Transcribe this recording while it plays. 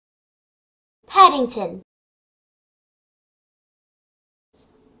Paddington.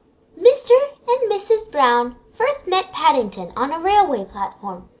 Mr. and Mrs. Brown first met Paddington on a railway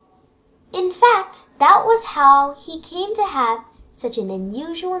platform. In fact, that was how he came to have such an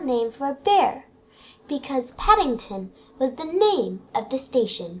unusual name for a bear, because Paddington was the name of the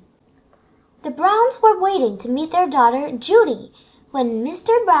station. The Browns were waiting to meet their daughter Judy when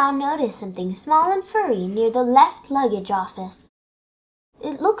Mr. Brown noticed something small and furry near the left luggage office.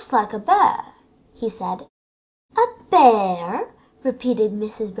 "It looks like a bear," he said. "A bear?" repeated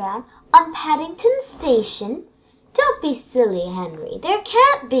Mrs. Brown. "On Paddington Station? Don't be silly, Henry. There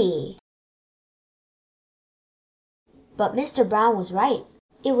can't be." But Mr. Brown was right.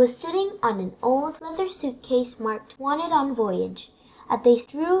 It was sitting on an old leather suitcase marked "Wanted on Voyage." As they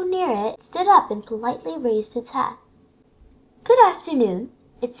drew near it stood up and politely raised its hat. "Good afternoon,"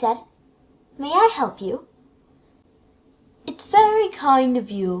 it said. "May I help you?" "It's very kind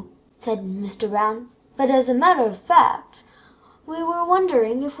of you," said Mr. Brown, "but as a matter of fact, we were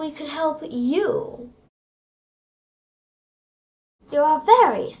wondering if we could help you." "You're a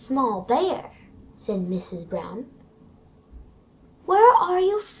very small bear," said Mrs. Brown. "Where are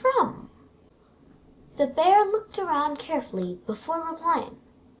you from?" The bear looked around carefully before replying.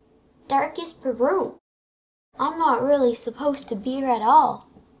 "Darkest Peru. I'm not really supposed to be here at all.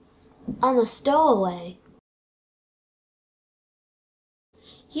 I'm a stowaway."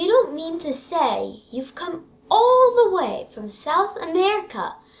 "You don't mean to say you've come all the way from South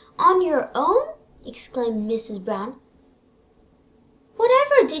America on your own?" exclaimed Mrs. Brown.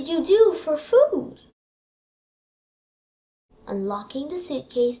 "Whatever did you do for food?" Unlocking the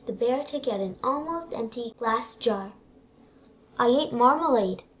suitcase, the bear took out an almost empty glass jar. "I ate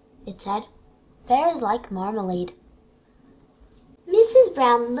marmalade," it said. "Bears like marmalade." Mrs.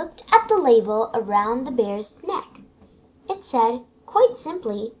 Brown looked at the label around the bear's neck. It said, quite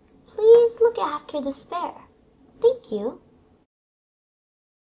simply, "Please look after this bear. Thank you."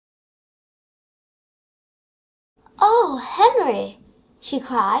 "Oh, Henry!" she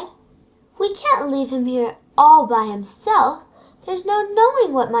cried. "We can't leave him here all by himself. There's no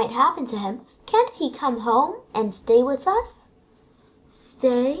knowing what might happen to him. Can't he come home and stay with us?"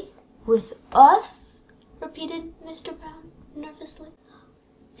 "Stay with us?" repeated Mr. Brown nervously.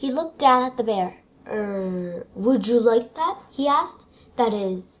 He looked down at the bear. Would you like that?" he asked. "That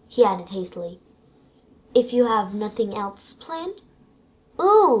is," he added hastily, "if you have nothing else planned?"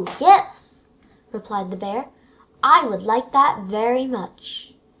 "Ooh, yes," replied the bear. "I would like that very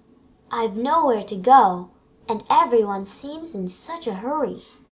much. I've nowhere to go, and everyone seems in such a hurry."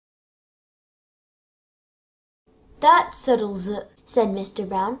 "That settles it," said Mr.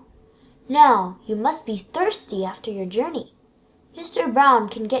 Brown. "Now you must be thirsty after your journey. Mr. Brown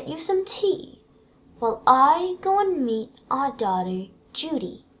can get you some tea, while I go and meet our daughter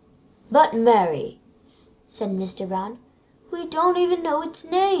Judy." "But Mary," said Mr. Brown, "we don't even know its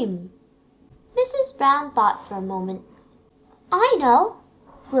name." Mrs. Brown thought for a moment. "I know.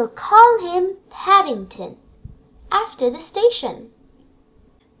 We'll call him Paddington, after the station."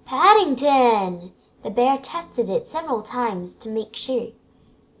 "Paddington!" The bear tested it several times to make sure.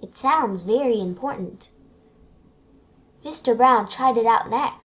 "It sounds very important." Mr. Brown tried it out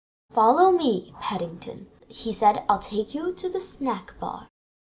next. "Follow me, Paddington," he said. "I'll take you to the snack bar."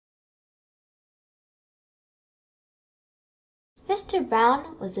 Mr.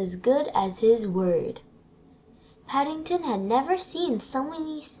 Brown was as good as his word. Paddington had never seen so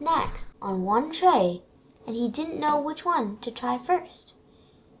many snacks on one tray, and he didn't know which one to try first.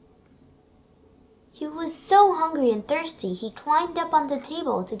 He was so hungry and thirsty he climbed up on the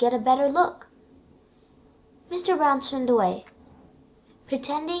table to get a better look. Mr. Brown turned away,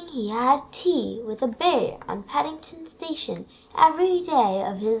 pretending he had tea with a bear on Paddington Station every day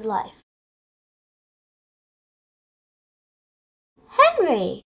of his life.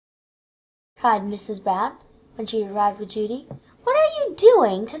 "Henry!" cried Mrs. Brown, when she arrived with Judy. "What are you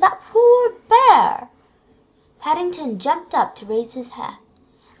doing to that poor bear?" Paddington jumped up to raise his hat,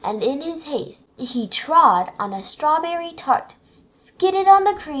 and in his haste he trod on a strawberry tart, skidded on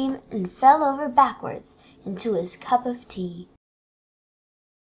the cream, and fell over backwards into his cup of tea.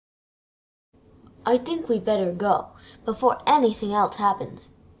 "I think we'd better go, before anything else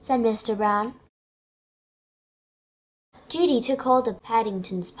happens," said Mr. Brown. Judy took hold of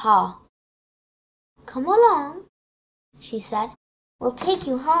Paddington's paw. "Come along," she said. "We'll take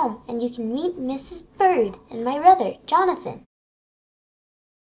you home, and you can meet Mrs. Bird and my brother, Jonathan."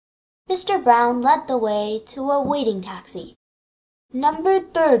 Mr. Brown led the way to a waiting taxi. "Number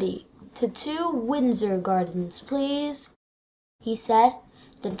 30 to 2 Windsor Gardens, please," he said.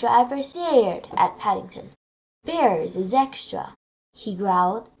 The driver stared at Paddington. "Bears is extra," he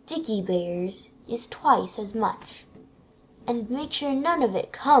growled. "Dicky Bear's is twice as much. And make sure none of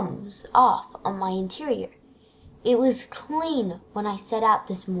it comes off on my interior. It was clean when I set out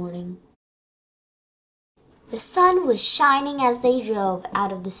this morning." The sun was shining as they drove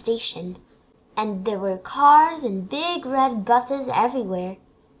out of the station, and there were cars and big red buses everywhere.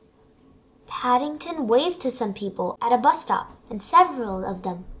 Paddington waved to some people at a bus stop, and several of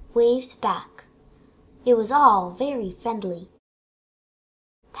them waved back. It was all very friendly.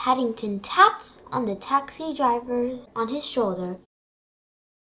 Paddington tapped on the taxi driver on his shoulder.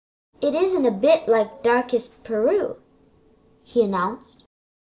 "It isn't a bit like darkest Peru," he announced.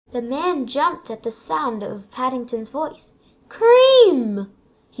 The man jumped at the sound of Paddington's voice. "Cream!"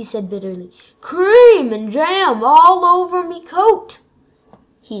 he said bitterly. "Cream and jam all over me coat."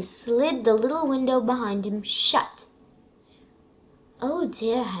 He slid the little window behind him shut. "Oh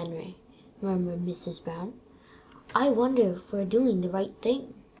dear, Henry," murmured Mrs. Brown. "I wonder if we're doing the right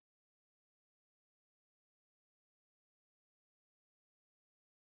thing."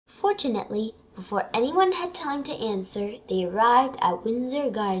 Fortunately, before anyone had time to answer, they arrived at Windsor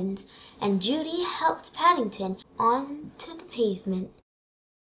Gardens, and Judy helped Paddington on to the pavement.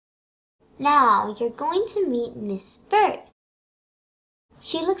 "Now you're going to meet Miss Bird.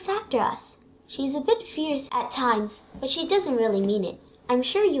 She looks after us. She's a bit fierce at times, but she doesn't really mean it. I'm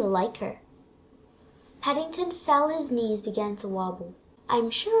sure you'll like her." Paddington felt his knees began to wobble. "I'm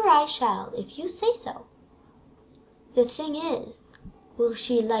sure I shall, if you say so. The thing is, will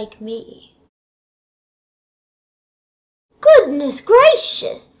she like me?" "Goodness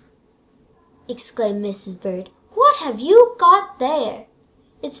gracious!" exclaimed Mrs. Bird. "What have you got there?"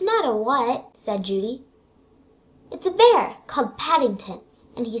 "It's not a what," said Judy. "It's a bear called Paddington,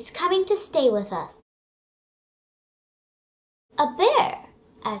 and he's coming to stay with us." "A bear?"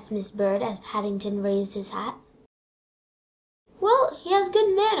 asked Miss Bird as Paddington raised his hat. "Well, he has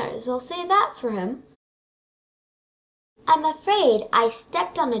good manners, I'll say that for him." "I'm afraid I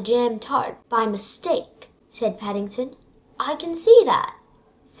stepped on a jam tart by mistake," said Paddington. "I can see that,"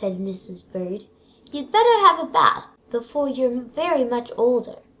 said Mrs. Bird. "You'd better have a bath before you're very much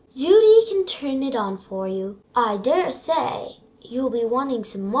older. Judy can turn it on for you. I dare say you'll be wanting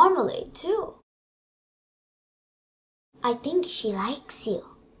some marmalade, too." "I think she likes you,"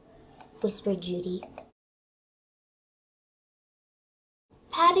 whispered Judy.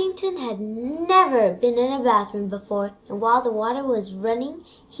 Paddington had never been in a bathroom before, and while the water was running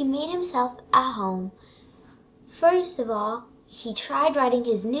he made himself at home. First of all, he tried writing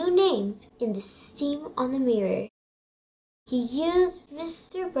his new name in the steam on the mirror. He used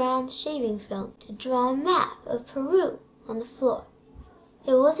Mr. Brown's shaving film to draw a map of Peru on the floor.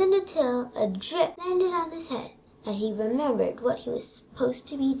 It wasn't until a drip landed on his head that he remembered what he was supposed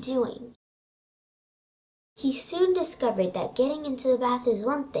to be doing. He soon discovered that getting into the bath is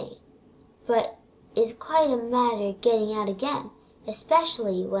one thing, but is quite a matter getting out again,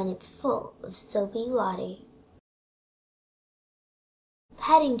 especially when it's full of soapy water.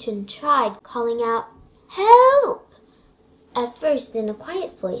 Paddington tried calling out, "Help!" at first in a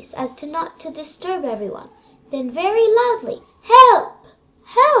quiet voice as to not to disturb everyone, then very loudly, "Help!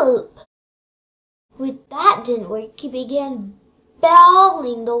 Help!" When that didn't work, he began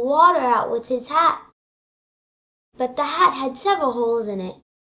bawling the water out with his hat. But the hat had several holes in it,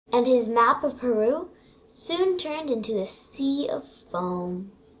 and his map of Peru soon turned into a sea of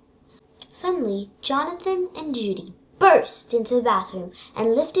foam. Suddenly Jonathan and Judy burst into the bathroom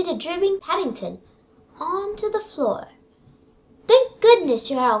and lifted a dripping Paddington onto the floor. "Thank goodness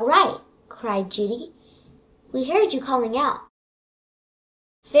you're all right," cried Judy. "We heard you calling out."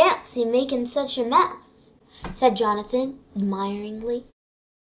 "Fancy making such a mess," said Jonathan admiringly.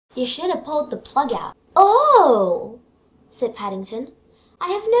 "You should have pulled the plug out." "Oh!" said Paddington. "I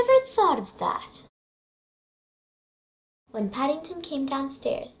have never thought of that." When Paddington came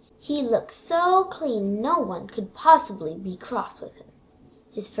downstairs, he looked so clean no one could possibly be cross with him.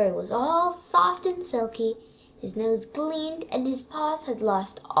 His fur was all soft and silky, his nose gleamed, and his paws had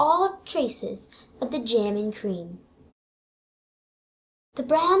lost all traces of the jam and cream. The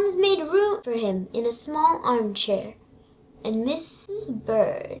Browns made room for him in a small armchair, and Mrs.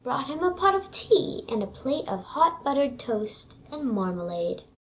 Bird brought him a pot of tea and a plate of hot buttered toast and marmalade.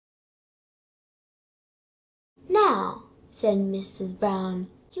 "Now," said Mrs. Brown,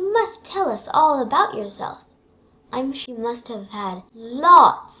 "you must tell us all about yourself. I'm sure you must have had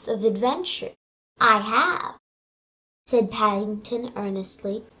lots of adventure." "I have," said Paddington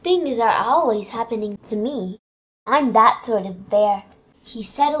earnestly. "Things are always happening to me. I'm that sort of bear." He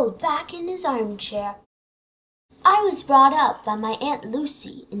settled back in his armchair. "I was brought up by my Aunt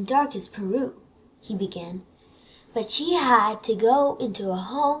Lucy in darkest Peru," he began. but she had to go into a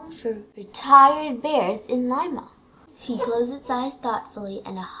home for retired bears in Lima. He closed his eyes thoughtfully,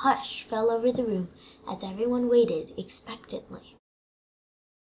 and a hush fell over the room as everyone waited expectantly.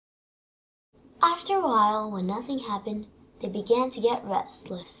 After a while, when nothing happened, they began to get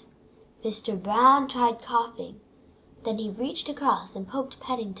restless. Mr. Brown tried coughing. Then he reached across and poked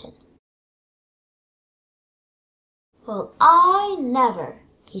Paddington. "Well, I never!"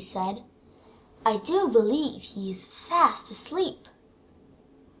 he said. "I do believe he is fast asleep."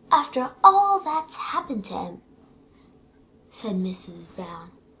 "After all that's happened to him," said Mrs.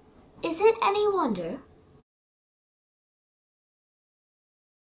 Brown. "Is it any wonder?